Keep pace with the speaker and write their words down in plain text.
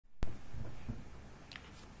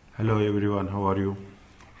Hello everyone, how are you?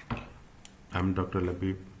 I'm Dr.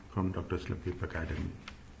 Labib from Dr. Labib Academy.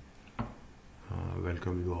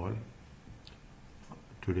 Welcome you all.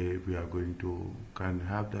 Today we are going to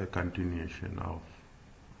have the continuation of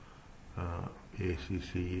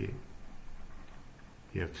ACCA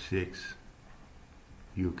F6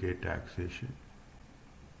 UK taxation,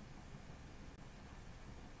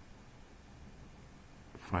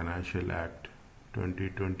 Financial Act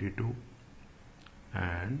 2022,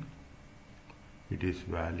 and it is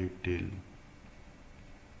valid till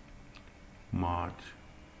March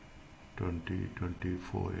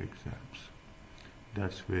 2024 exams.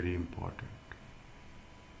 That's very important.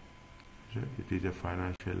 So it is a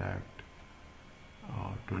Financial Act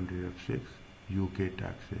 2006 UK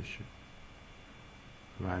taxation,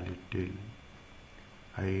 valid till.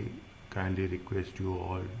 I kindly request you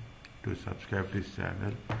all to subscribe this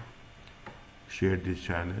channel, share this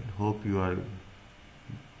channel. Hope you are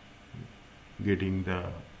getting the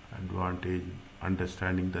advantage,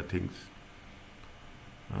 understanding the things.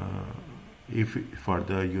 If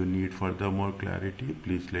further you need further more clarity,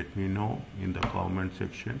 please let me know in the comment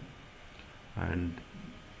section, and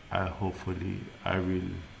hopefully I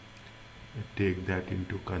will take that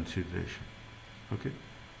into consideration. Okay,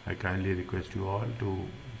 I kindly request you all to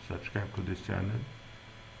subscribe to this channel,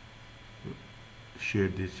 share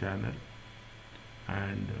this channel,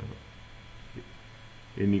 and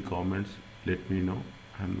any comments, let me know.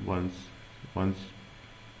 And once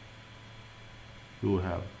you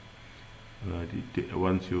have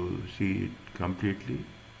once you see it completely,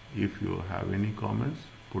 if you have any comments,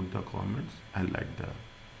 put the comments and like the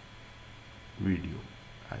video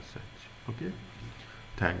as such. Okay,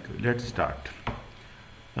 thank you. Let's start.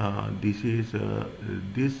 This is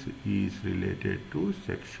related to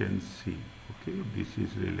section C. Okay, this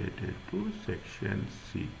is related to section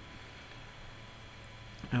C.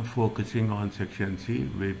 I'm focusing on section C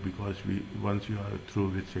because once you are through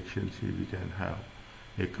with section C, we can have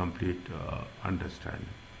a complete understanding.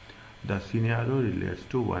 The scenario relates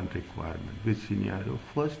to one requirement. Which scenario?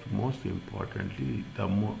 First, most importantly,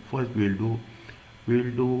 first we'll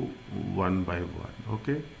do one by one.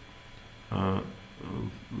 Okay.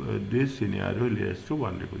 This scenario relates to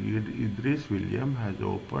one requirement. Idris William has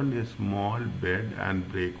opened a small bed and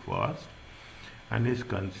breakfast and is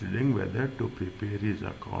considering whether to prepare his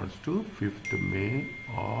accounts to 5th May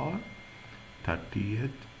or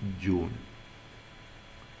 30th June.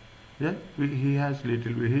 Yeah, he has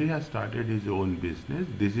started his own business.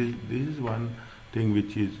 This is one thing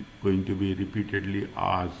which is going to be repeatedly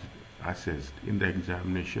assessed in the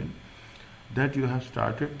examination, that you have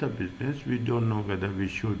started the business. We don't know whether we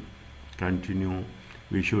should continue,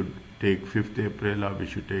 we should take 5th April or we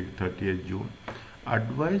should take 30th June.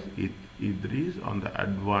 Advise Idris on the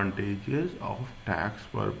advantages of tax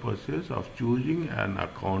purposes of choosing an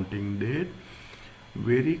accounting date.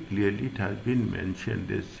 Very clearly it has been mentioned.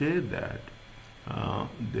 They say that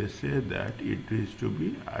it is to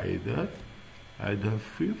be either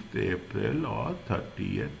 5th April or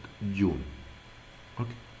 30th June.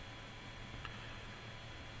 Okay.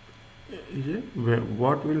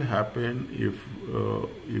 What will happen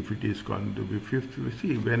if it is going to be 5th?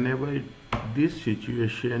 See, whenever this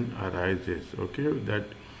situation arises, okay, that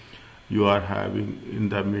you are having in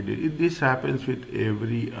the middle, this happens with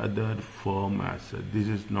every other firm as such. This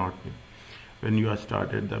is not when you have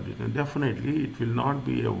started the business. Definitely it will not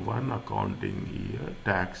be a one accounting year,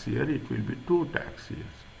 tax year, it will be 2 tax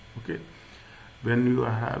years. Okay, when you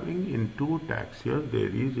are having in 2 tax years, there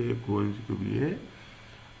is going to be a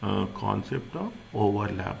concept of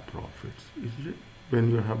overlap profits. Is it? When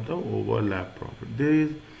you have the overlap profit, there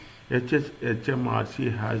is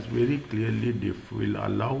HMRC has very clearly will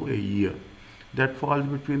allow a year that falls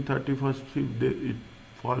between 31st, it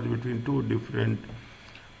falls between 2 different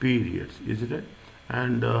periods, is it?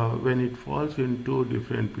 And when it falls in 2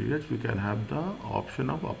 different periods, we can have the option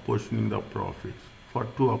of apportioning the profits for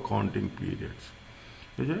 2 accounting periods,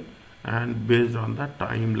 is it? And based on the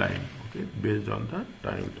timeline, okay, based on the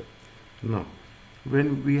timeline. Now,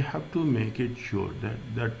 when we have to make it sure that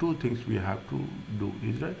the 2 things we have to do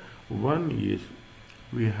is that one is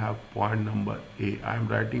we have point number A. I am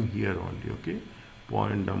writing here only, okay.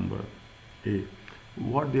 Point number A.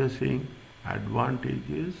 What they are saying,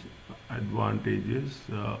 advantages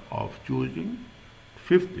of choosing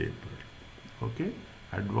 5th April. Okay.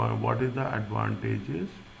 What is the advantages?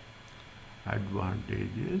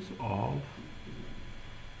 Advantages of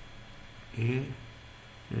a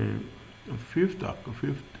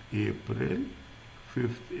 5th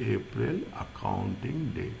April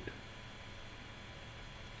accounting date.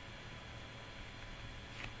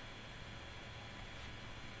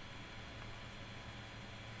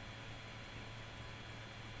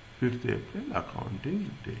 5th April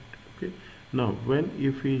accounting date. Okay. Now,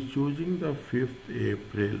 if he is choosing the 5th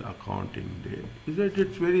April accounting date, is that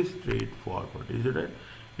it's very straightforward, is it?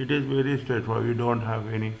 It is very straightforward. We don't have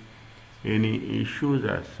any issues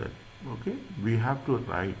as such. Okay, we have to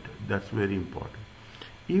write. That's very important.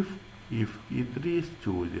 If Idris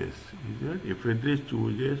chooses, if Idris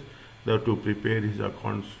chooses to prepare his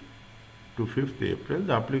accounts to 5th April,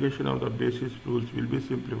 the application of the basis rules will be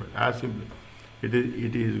simplified. As simple.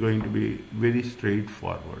 It is going to be very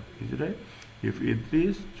straightforward. Is it right? If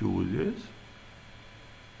Idris chooses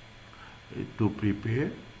to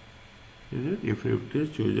prepare, is it? If Idris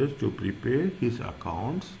chooses to prepare his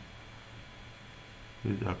accounts,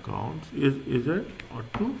 is it or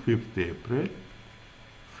to 5th April,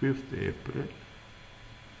 5th April.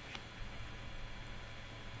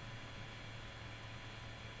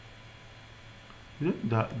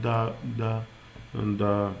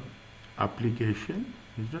 The application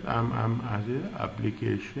is that I'm as a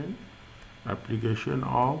application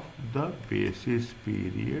of the basis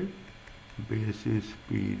period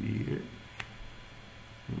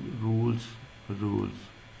rules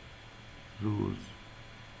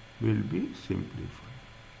will be simplified.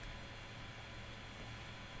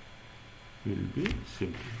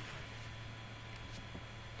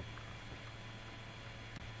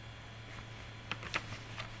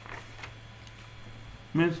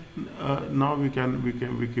 Means now we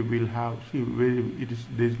will have, see,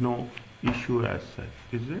 there is no issue as such,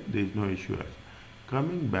 is it? There is no issue as such.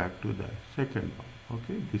 Coming back to the second one,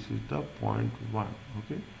 okay, this is the point 1,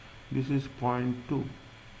 okay, this is point 2.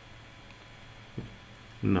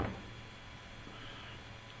 Now,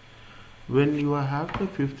 when you have the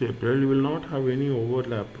 5th April, you will not have any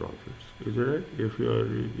overlap profits, is it right?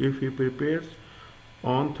 If he prepares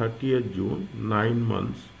on 30th June, 9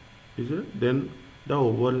 months, is it? Then the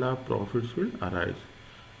overlap profits will arise,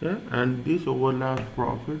 yeah? And these overlap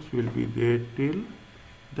profits will be there till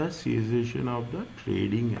the cessation of the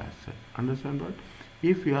trading asset. Understand what?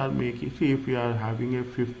 If you are making, see, if you are having a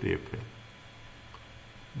 5th April,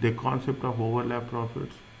 the concept of overlap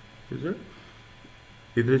profits, is it?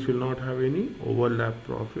 Idris will not have any overlap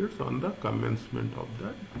profits on the commencement of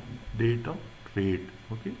the date of trade.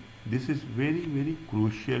 Okay, this is very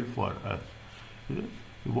crucial for us.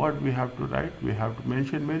 What we have to write, we have to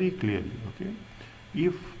mention very clearly. Okay,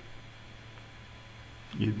 if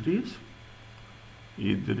Idris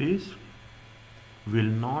will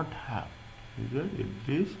not have,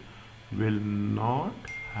 Idris will not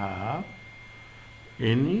have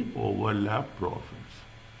any overlap profits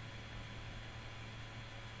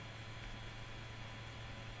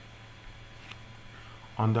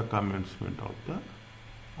on the commencement of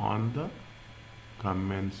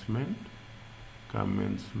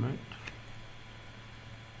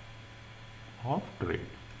trade.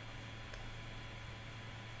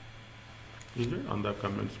 Is it? On the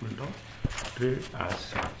commencement of trade as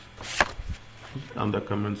such. On the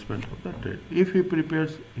commencement of the trade. If he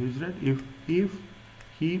prepares, is that if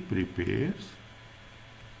he prepares,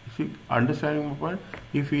 see, understanding my point,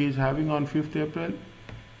 if he is having on 5th April,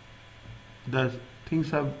 the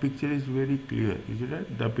things of picture is very clear, is it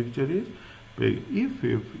right? The picture is, if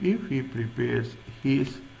he prepares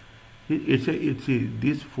his,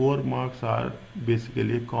 these 4 marks are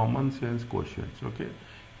basically common sense questions, okay?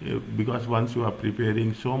 Because once you are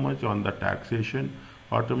preparing so much on the taxation,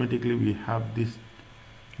 automatically we have this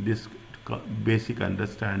basic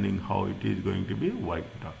understanding how it is going to be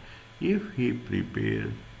wiped out. If he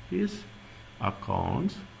prepares his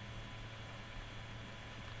accounts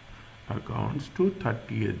to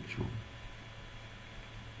 30th June,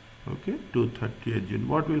 okay, to 30th June,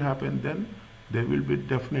 what will happen then? There will be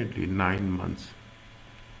definitely 9 months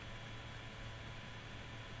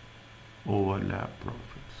overlap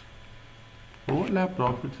profits. Overlap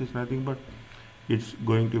profits is nothing but it's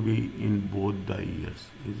going to be in both the years,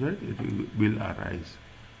 is it? It will arise,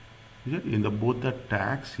 is it? In both the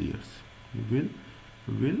tax years, it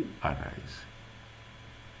will arise,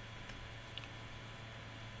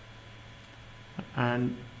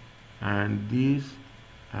 and these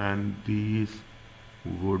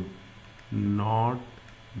would not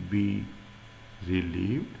be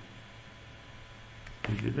relieved,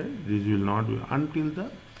 is it right? This will not be until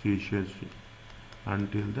the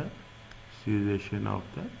cessation of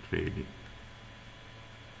the trading.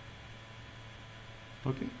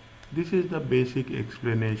 Okay, this is the basic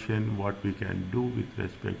explanation what we can do with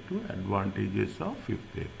respect to advantages of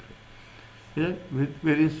 5th April. Yeah, with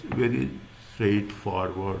very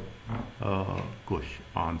straightforward question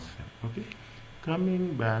answer. Okay,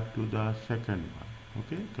 coming back to the second one.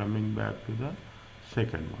 Okay, coming back to the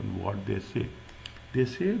second one, what they say. they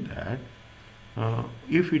say that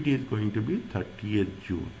if it is going to be 30th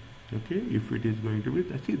June, okay, if it is going to be,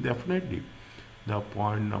 see, definitely the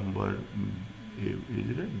point number is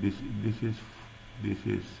right. This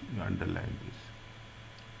is underline this.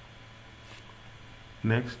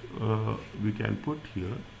 Next, we can put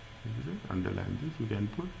here, underline this, we can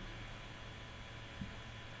put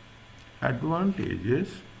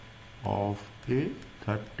advantages of a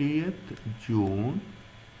 30th June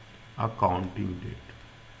accounting date.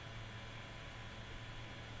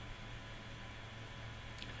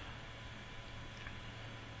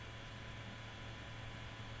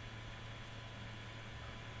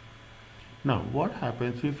 Now, what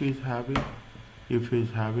happens if he's having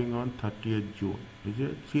on 30th June? Is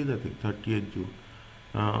it? See the thing, 30th June.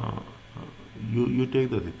 You take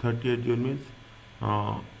the thing. 30th June means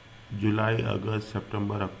July, August,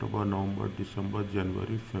 September, October, November, December,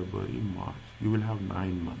 January, February, March. You will have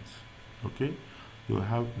 9 months. Okay, you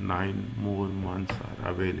have 9 more months are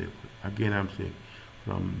available. Again, I'm saying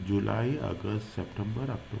from July, August, September,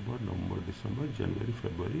 October, November, December, January,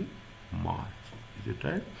 February, March. Is it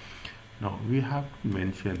right? Now we have to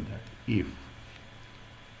mention that if,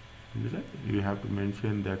 you have to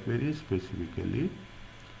mention that very specifically.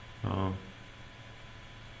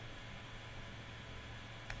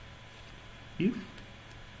 If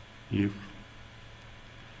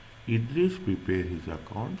Idris prepare his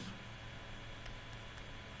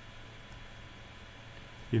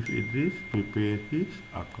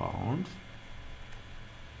accounts,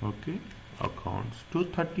 okay, accounts to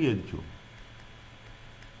 30th June.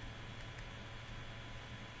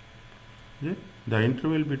 Yeah? The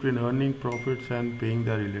interval between earning profits and paying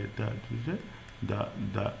the related, the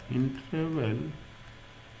interval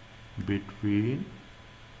between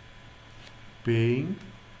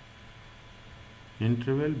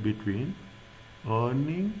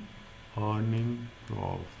earning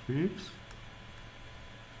profits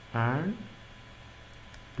and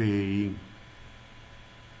paying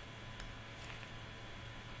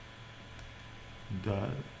the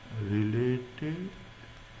related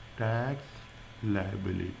tax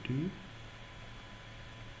liability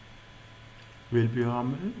will be how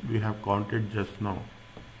many? We have counted just now.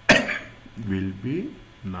 Will be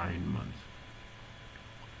 9 months.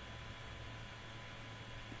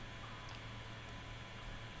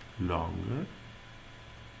 Longer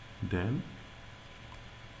than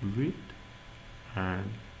with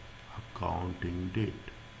an accounting date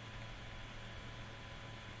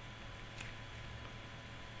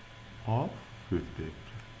of 5th April.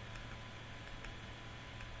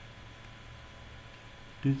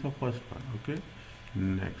 This is the first one. Okay,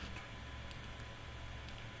 next.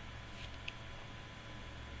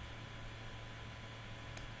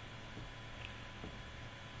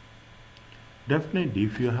 Definitely,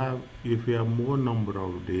 if you have more number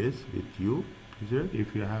of days with you,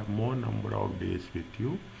 if you have more number of days with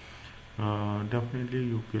you, definitely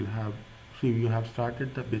you will have. See, you have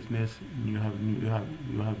started the business. You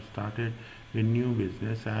have started a new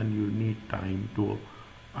business, and you need time to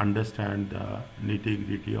understand the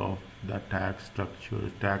nitty-gritty of the tax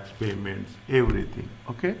structures, tax payments, everything.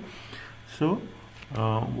 Okay, so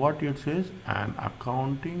what it says, an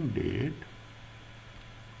accounting date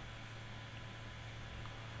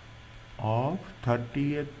of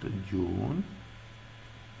 30th June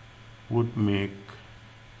would make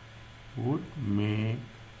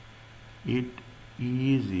it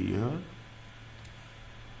easier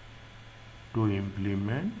to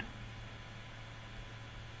implement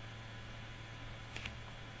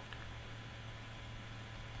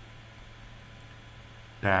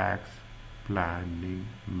tax planning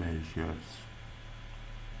measures.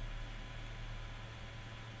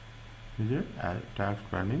 Is it? Tax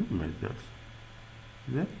planning measures.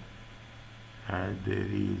 Is it? As there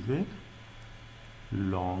is a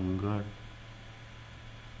longer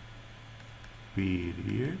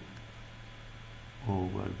period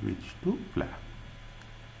over which to plan.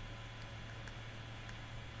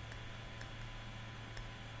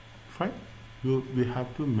 Fine. We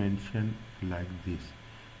have to mention like this.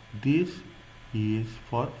 This is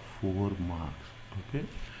for 4 marks. Okay.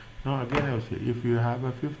 Now again I will say, if you have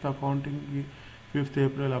a 5th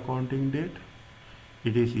April accounting date,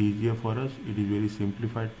 it is easier for us. It is very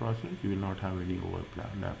simplified process. You will not have any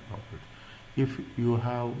overlap profits. If you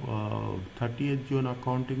have 30th June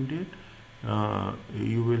accounting date,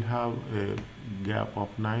 you will have a gap of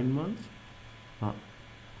 9 months.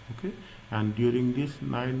 Okay, and during this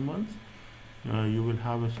 9 months, you will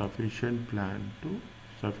have a sufficient time to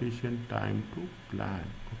plan.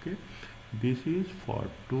 Okay, this is for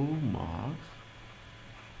 2 marks.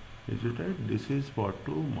 Is it right? This is for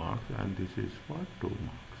 2 marks and this is for 2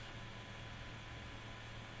 marks.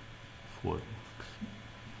 4 marks.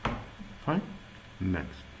 Fine.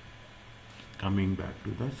 Next. Coming back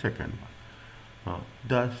to the second one.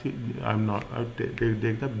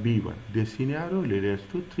 Take the B1. This scenario relates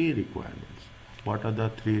to 3 requirements. What are the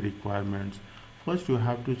 3 requirements? First, you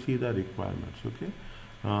have to see the requirements. Okay.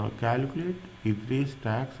 Calculate Idris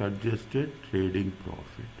tax adjusted trading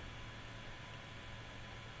profit.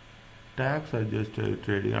 Tax adjusted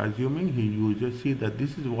trading, assuming he uses, see that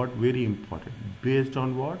this is what very important, based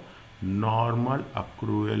on what? Normal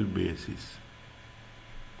accrual basis.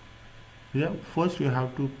 Yeah, first you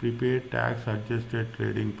have to prepare tax adjusted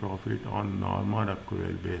trading profit on normal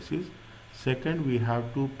accrual basis. Second, we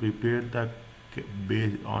have to prepare the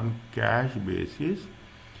on cash basis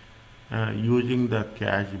using the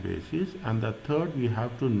cash basis. And the third, we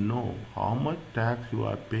have to know how much tax you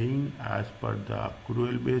are paying as per the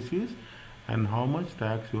accrual basis and how much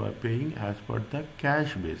tax you are paying as per the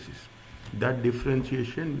cash basis. That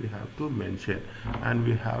differentiation we have to mention, and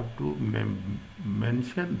we have to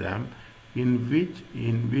mention them in which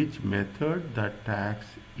method the tax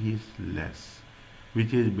is less,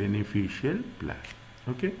 which is beneficial plan.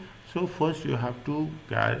 Okay, so first you have to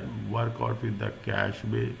work out with the cash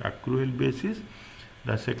accrual basis.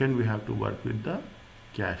 The second, we have to work with the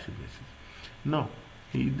cash basis. Now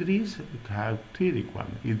Idris have 3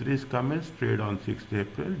 requirements. Idris commenced trade on 6th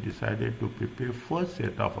April, decided to prepare first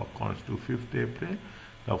set of accounts to 5th April.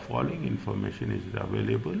 The following information is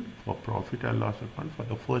available for profit and loss account for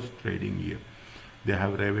the first trading year. They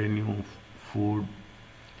have revenue, food,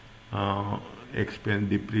 expense,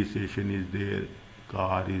 depreciation is there,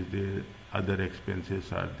 car is there, other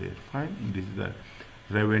expenses are there. Fine. This is the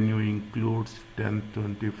revenue includes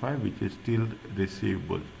 1025, which is still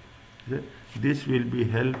receivable. Okay. This will be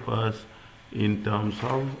help us in terms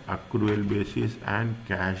of accrual basis and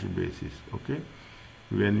cash basis. Okay.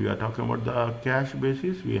 When we are talking about the cash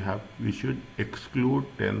basis, we should exclude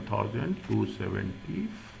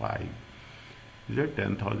 10,275. Is it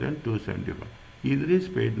 10,275? Idris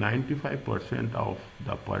paid 95% of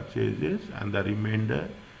the purchases and the remainder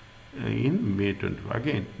in May 25.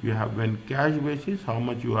 Again, you have, when cash basis, how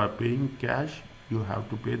much you are paying cash, you have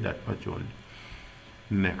to pay that much only.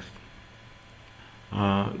 Next,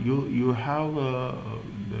 you have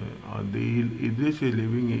Idris is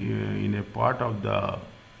living in a part of the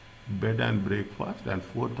bed and breakfast, and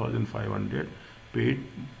 4,500 paid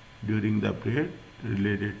during the period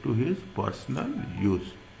related to his personal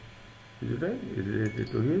use. Is it right? Related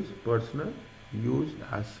to his personal use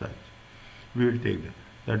as such. We will take that.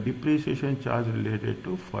 The depreciation charge related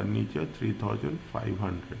to furniture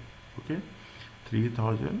 3,500. Okay,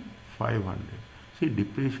 3,500. See,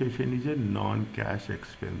 depreciation is a non-cash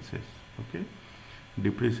expenses. Okay,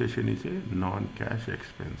 depreciation is a non-cash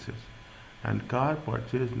expenses. And car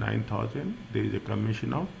purchase 9,000. There is a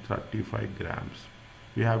commission of 35 grams.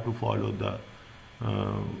 We have to follow the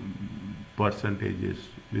percentages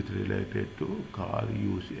with related to car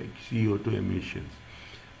use, CO2 emissions.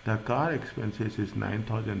 The car expenses is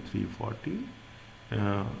 9,340.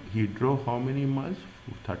 He drove how many miles?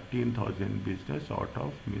 13,000 business out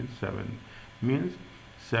of means 7. Means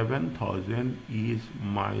 7,000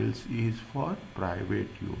 miles is for private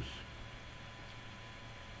use.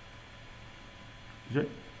 Is it?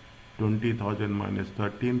 20,000 minus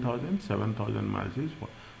 13,000, 7,000 miles is for.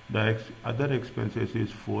 The other expenses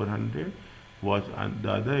is 400 was, and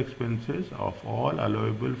the other expenses of all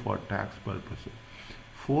allowable for tax purposes.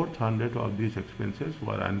 400 of these expenses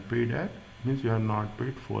were unpaid at, means you have not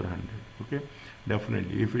paid 400. Okay,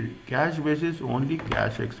 definitely. If it cash basis, only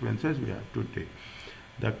cash expenses we have to take.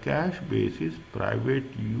 The cash basis private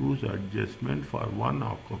use adjustment for one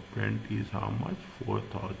occupant is how much?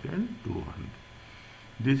 4,200.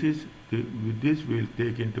 This is with this we will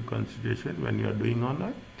take into consideration when you are doing on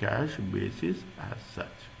a cash basis as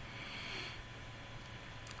such.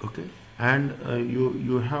 Okay, and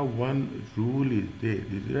you have one rule is there.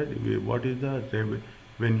 Is that what is the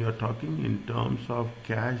when you are talking in terms of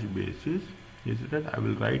cash basis? Is that I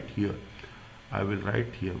will write here. I will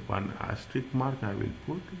write here one asterisk mark. I will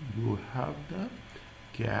put you have the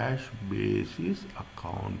cash basis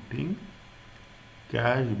accounting.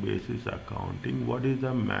 Cash basis accounting. What is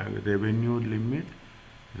the revenue limit?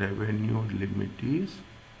 Revenue limit is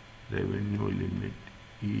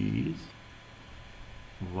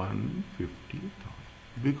 150,000.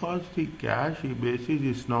 Because the cash basis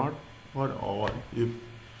is not for all.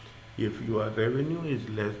 If your revenue is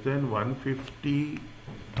less than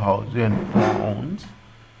 150,000 pounds,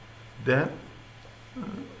 then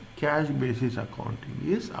cash basis accounting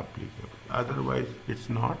is applicable. otherwise it's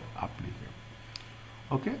not applicable.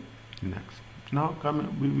 Okay, next. Now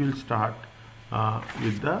we will start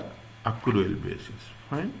with the accrual basis.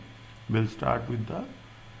 Fine, we'll start with the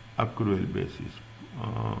accrual basis.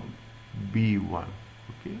 B1.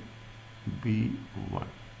 Okay, B1.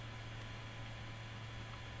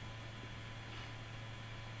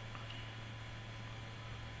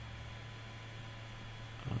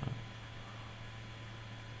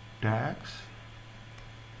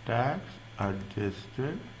 Tax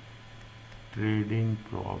adjusted trading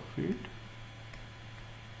profit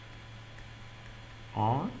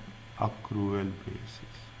on accrual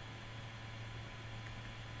basis.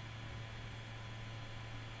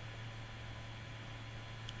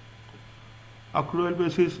 Accrual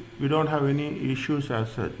basis, we don't have any issues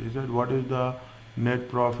as such. Is that what is the net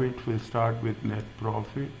profit? We'll start with net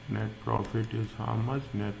profit. Net profit is how much?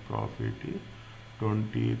 Net profit is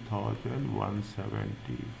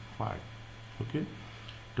 20,175. Okay,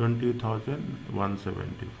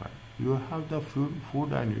 20,175. You have the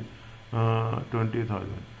food and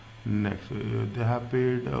 20,000. Next, they have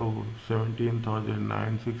paid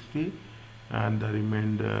 17,960, and the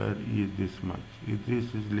remainder is this much.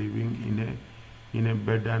 Idris is living in a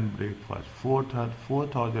bed and breakfast.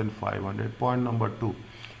 4,500. Point number 2.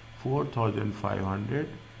 4,500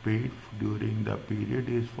 paid during the period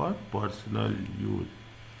is for personal use.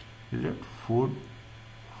 Is it food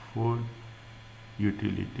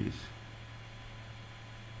utilities,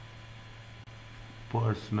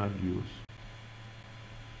 personal use.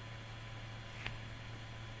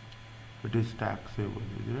 It is taxable,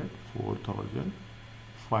 is it?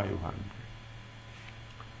 4,500.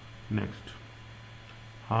 Next,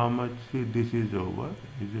 how much? See, this is over,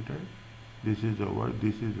 is it right? This is over,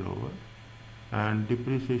 this is over. And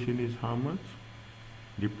depreciation is how much?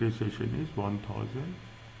 Depreciation is 1,000.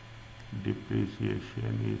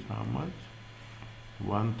 Depreciation is how much?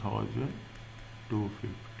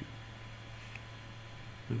 1,250.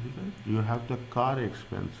 Is it right? You have the car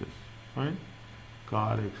expenses, right?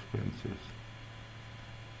 Car expenses.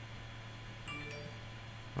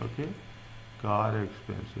 Okay, car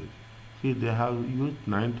expenses. See, they have used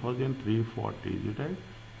 9,340. Is it right?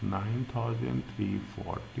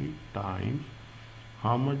 9,340 times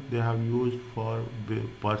how much they have used for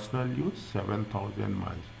personal use? 7,000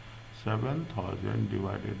 miles. 7,000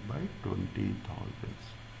 divided by 20,000.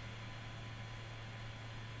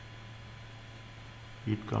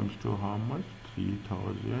 It comes to how much?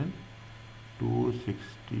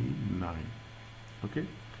 3,269. Okay.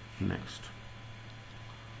 Next,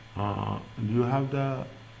 you have the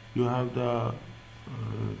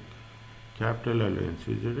capital allowance,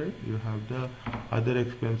 is it right? You have the other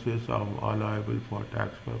expenses are allowable for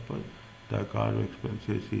tax purpose. The car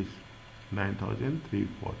expenses is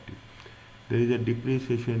 9,340. There is a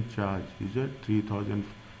depreciation charge, is it 3,000?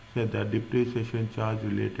 So the depreciation charge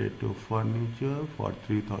related to furniture for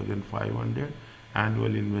 3,500.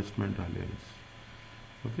 Annual investment allowance.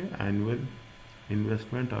 Okay, annual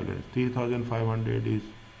investment allowance 3,500 is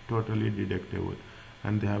totally deductible,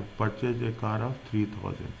 and they have purchased a car of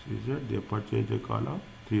 3,000. Is it? They purchased a car of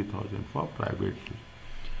 3,000 for private use.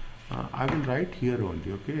 I will write here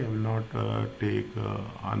only. Okay, I will not take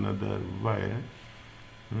another wire.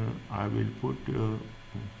 I will put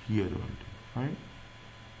here only. Fine.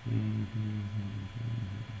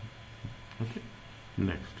 Okay.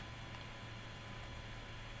 Next.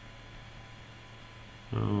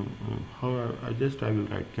 However, I will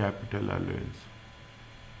write capital allowance.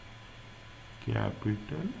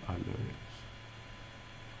 Capital allowance.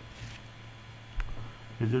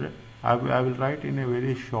 Is it? I will write in a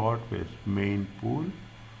very short way. Main pool.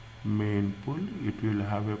 Main pool. It will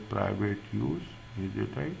have a private use. Is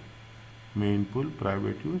it right? Main pool,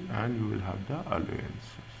 private use, and you will have the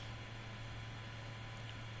allowances.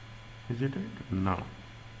 Is it right? Now,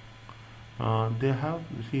 they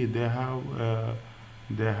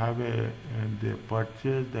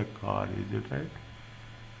purchased the car. Is it right?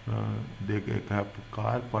 They have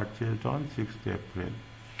car purchased on 6th April.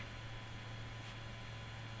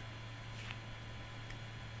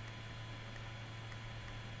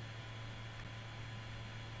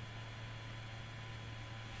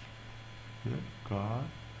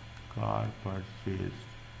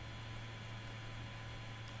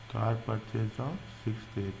 Car purchased on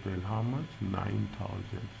 6th April. How much?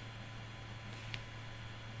 9,000.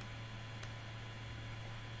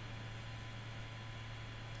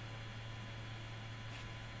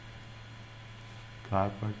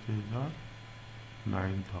 Car purchased on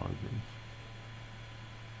 9,000.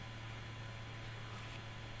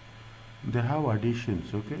 They have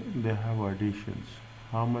additions. Okay, they have additions.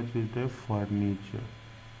 How much is the furniture?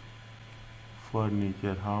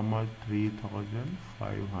 furniture, how much?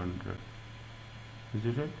 3,500. Is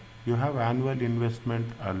it right? You have annual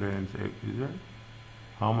investment allowance, is it?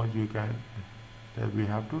 How much you can, that we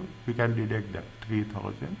can deduct that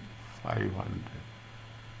 3,500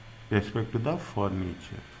 respect to the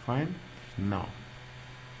furniture. Fine. Now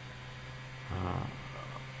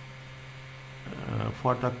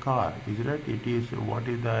for the car, is it right? It is, what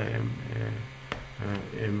is the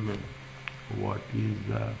what is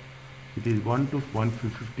the, it is 1 to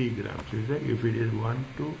 150 grams, is it? If it is 1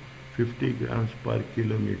 to 50 grams per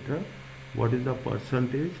kilometer, what is the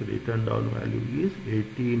percentage? Return down value is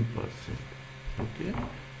 18%. Okay,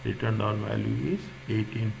 return down value is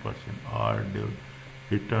 18%, or the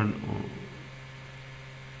return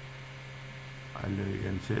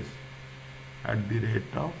allowances at the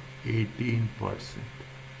rate of 18%.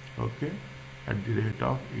 Okay, at the rate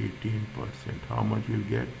of 18%, how much will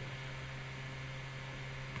get?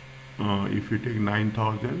 If you take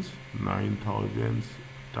 9,000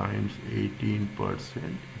 times 18%,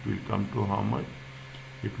 it will come to how much?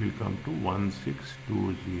 It will come to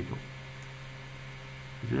 1620.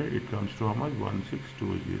 It comes to how much?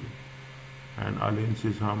 1620. And allowance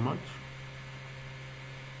is how much?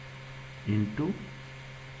 Into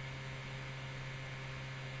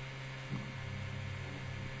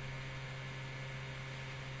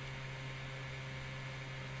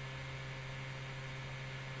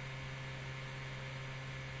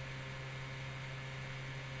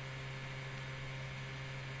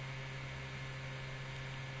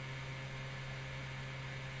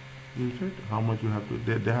is it? How much you have to?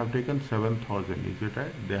 They have taken 7,000. Is it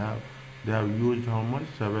right? They have used how much?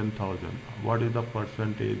 7,000. What is the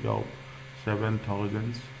percentage of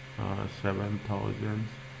 7,000?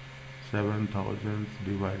 7,000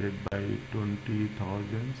 divided by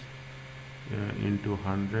 20,000 into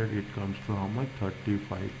 100. It comes to how much?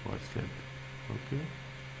 35%. Okay,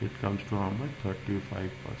 it comes to how much? 35%.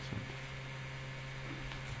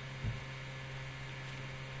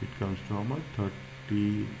 It comes to how much?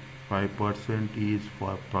 35% is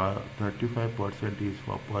for 35% is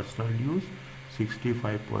for personal use,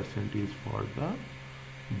 65% is for the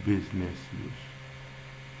business use.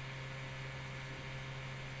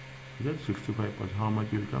 That 65%, how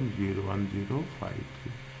much will come?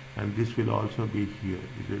 01053, and this will also be here.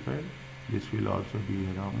 Is it right? This will also be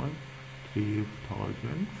here. How much?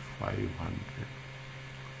 3,500.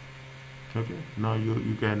 Okay, now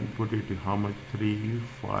you can put it how much?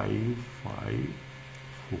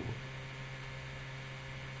 3,554.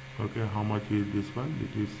 Okay, how much is this one?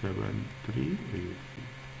 It is 7,383.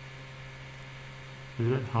 Is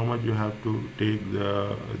that how much you have to take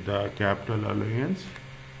the capital allowance?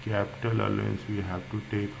 Capital allowance we have to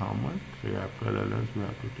take how much? Capital allowance we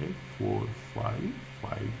have to take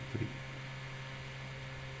 4,553.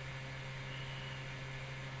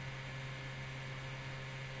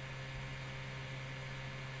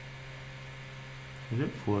 Is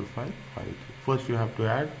it 4,553? First you have to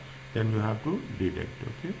add, then you have to deduct.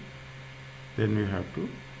 Okay, then you have to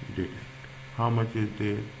deduct. How much is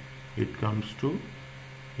there? It comes to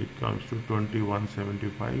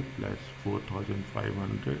 2175 plus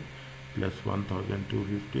 4,500 plus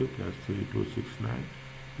 1,250 plus 3,269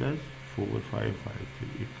 plus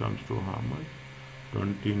 4,553. It comes to how much?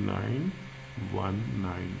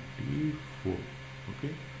 29,194.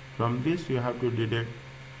 Okay, from this you have to deduct.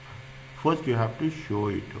 First you have to show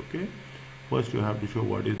it. Okay, first you have to show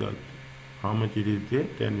what is the, how much it is there,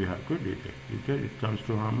 then you have to deduct. It comes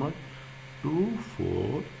to how much?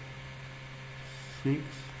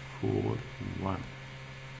 24,641.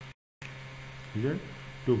 Is it?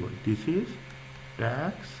 21. This is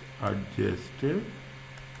tax adjusted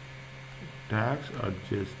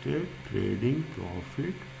trading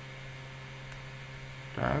profit.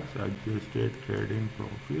 Tax adjusted trading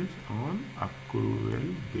profits on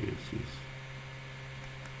accrual basis.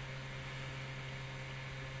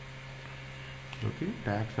 Okay,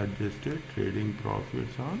 tax adjusted trading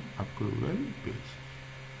profits on accrual basis.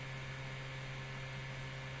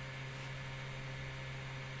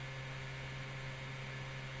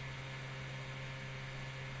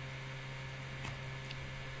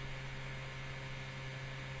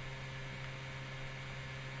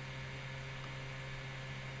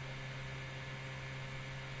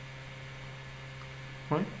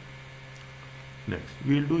 Fine. Next,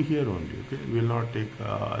 we will do here only. Okay, we will not take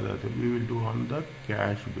other thing. We will do on the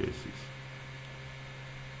cash basis.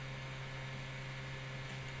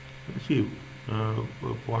 See,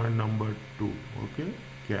 point number 2. Okay,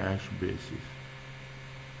 cash basis.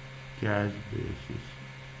 Cash basis.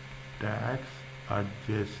 Tax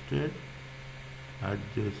adjusted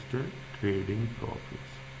trading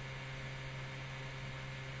profits.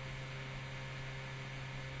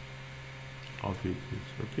 of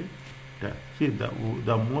Idris. Okay. See,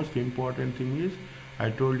 the most important thing is,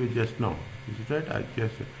 I told you just now, is that I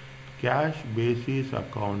just cash basis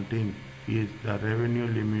accounting is the revenue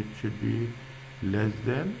limit should be less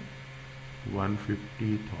than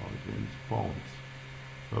 150,000 pounds.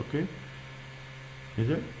 Okay. Is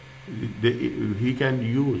it? He can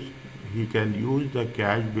use the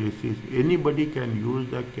cash basis. Anybody can use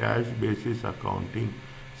the cash basis accounting,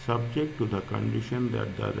 subject to the condition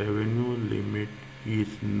that the revenue limit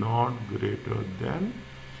is not greater than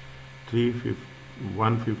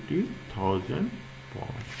 150,000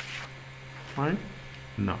 pounds. Fine.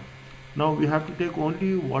 Now we have to take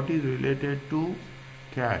only what is related to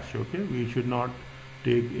cash. Okay, we should not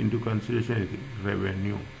take into consideration anything.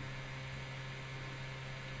 Revenue.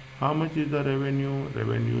 How much is the revenue?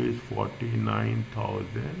 Revenue is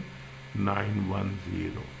 49,910.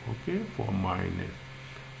 Okay, for minus.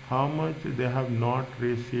 How much they have not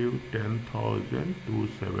received?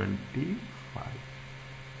 10,275.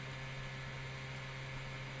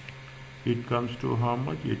 It comes to how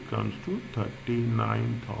much? It comes to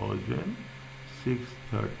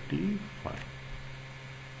 39,635.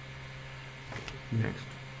 Next.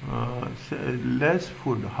 Less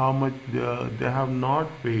food. How much they have not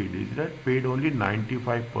paid? Is that paid only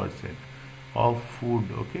 95% of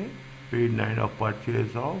food? Okay, paid 9 of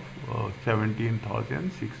purchase of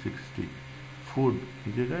 17,660. Food,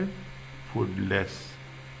 is it right? Food less.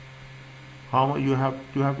 How much you have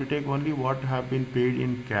to take only what have been paid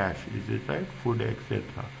in cash? Is it right? Food,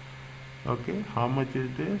 etc. Okay, how much is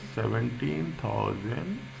this?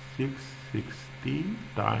 17,660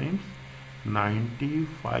 times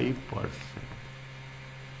 95%.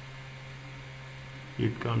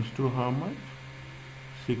 It comes to how much?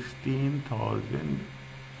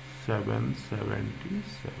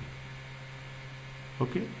 16,777.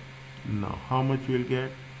 Okay. Now how much you will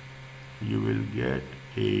get? You will get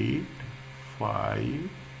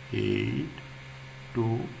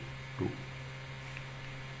 85822.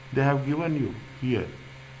 They have given you here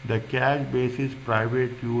the cash basis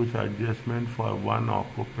private use adjustment for one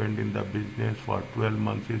occupant in the business for 12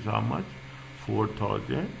 months is how much?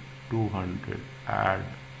 4,200. Add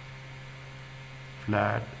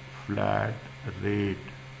flat rate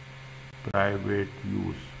private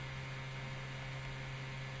use.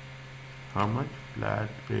 How much? Flat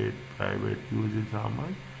rate private use is how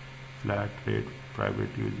much? Flat rate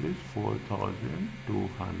private use is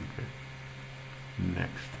 4,200.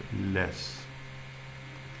 Next, less.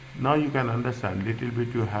 Now you can understand little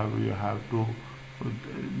bit. You have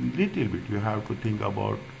to think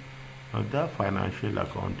about the financial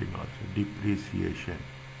accounting also. Depreciation.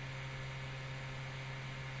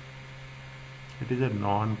 It is a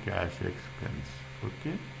non-cash expense.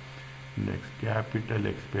 Okay. Next, capital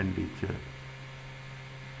expenditure.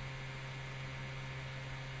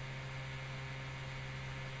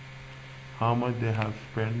 How much they have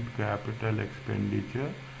spent capital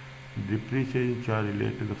expenditure? Depreciation charge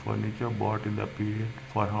related to the furniture bought in the period.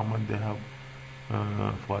 For how much they have?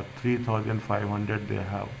 For 3,500 they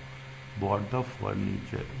have bought the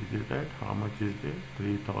furniture. Is it right? How much is it?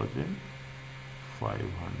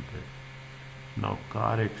 3,500. Now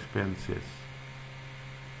car expenses.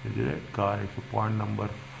 Is it right? Car expense. Point number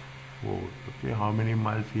 4. Okay. How many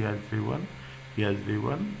miles he has driven? He has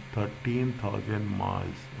driven 13,000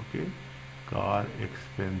 miles. Okay. Car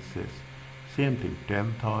expenses. Same thing,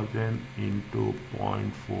 10,000 into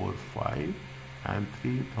 0.45 and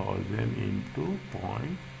 3,000 into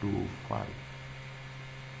 0.25.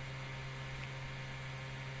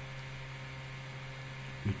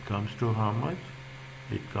 It comes to how much?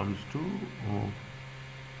 It comes to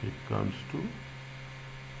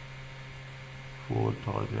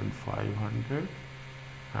 4,500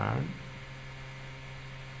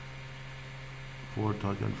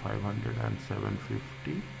 and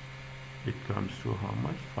 750. It comes to how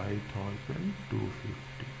much?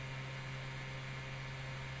 5,250.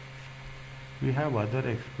 We have other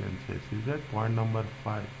expenses. Is that point number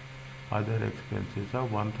 5? Other expenses are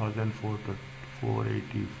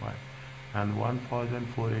 1,485 and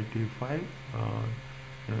 1,485.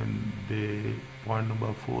 And the point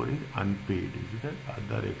number 4 is unpaid. Is that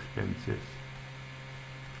other expenses?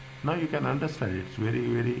 Now you can understand it's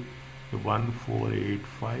very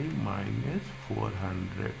 1,485 minus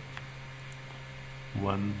 400.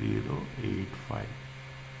 1,085.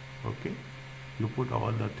 Okay, you put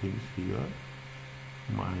all the things here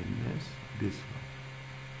minus this one.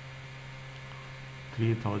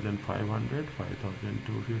 3,500,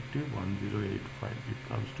 5,250, 1,085. It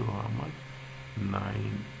comes to how much?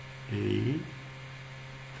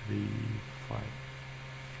 9,835.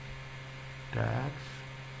 Tax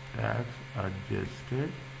tax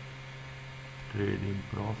adjusted trading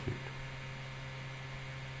profit.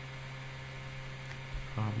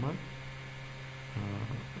 How much?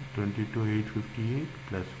 22,858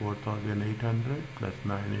 plus 4,800 plus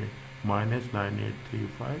 98 minus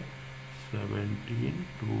 9,835,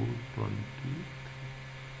 17,220.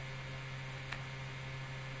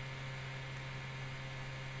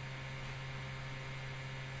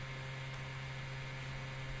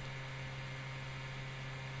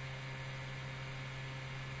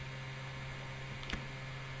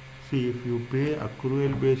 See, if you pay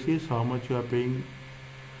accrual basis, how much you are paying?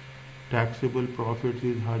 Taxable profits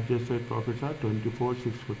is adjusted profits are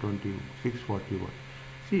 24,641.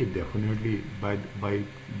 See, definitely by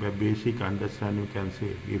basic understanding, you can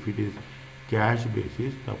say if it is cash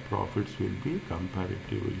basis, the profits will be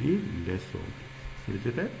comparatively less only. Is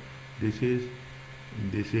it right? This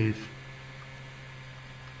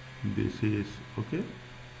is okay.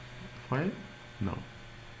 Fine. Now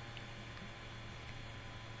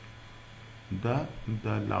the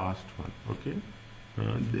last one. Okay.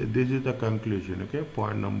 This is the conclusion. Okay,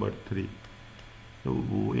 point number 3. So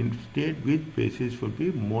instead, which basis will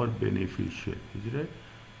be more beneficial? Is it right?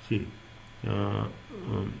 See,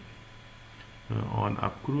 on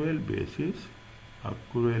accrual basis,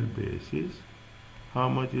 how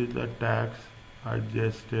much is the tax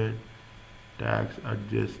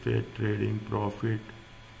adjusted trading profit?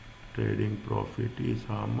 Trading profit is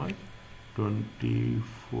how much?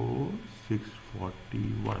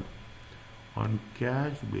 24,641. On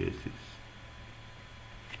cash basis,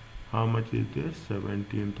 how much is this?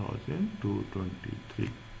 17,223.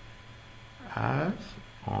 As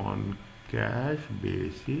on cash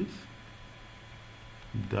basis,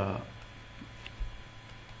 the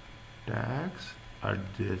tax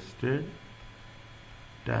adjusted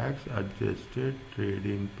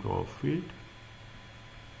trading profit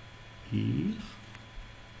is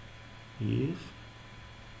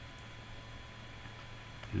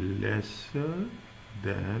lesser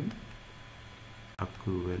than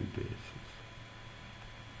accrual basis.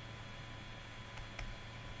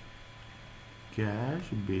 Cash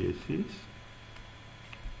basis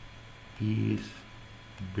is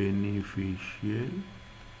beneficial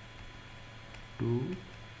to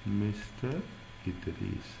Mr.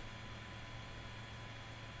 Idris.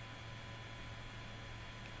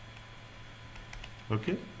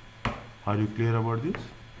 Okay, are you clear about this?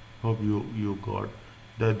 Hope you got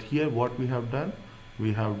that. Here what we have done,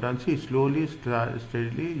 see, slowly,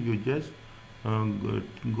 steadily, you just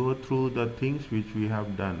go through the things which we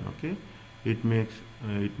have done. Okay, it makes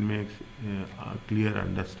a clear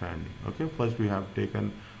understanding. Okay, first we have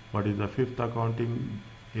taken what is the 5th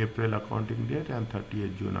April accounting date and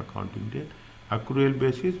 30th June accounting date. Accrual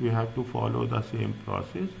basis, we have to follow the same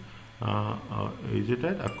process. Is it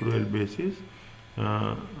at accrual basis?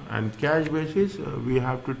 And cash basis, we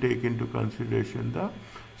have to take into consideration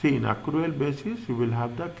in accrual basis you will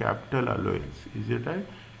have the capital allowance. Is it right?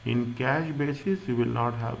 In cash basis you will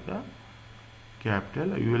not have the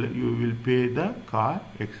capital. You will pay the car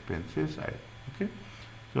expenses side. Okay.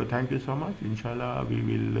 So thank you so much. Inshallah, we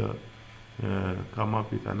will come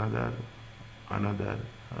up with another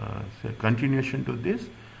continuation to this.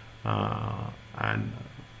 And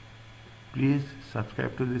please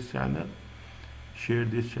subscribe to this channel. Share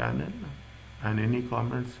this channel, and any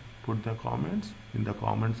comments, put the comments in the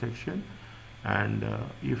comment section. And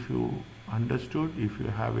if you understood, if you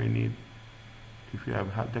have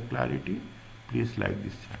had the clarity, please like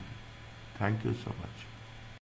this channel. Thank you so much.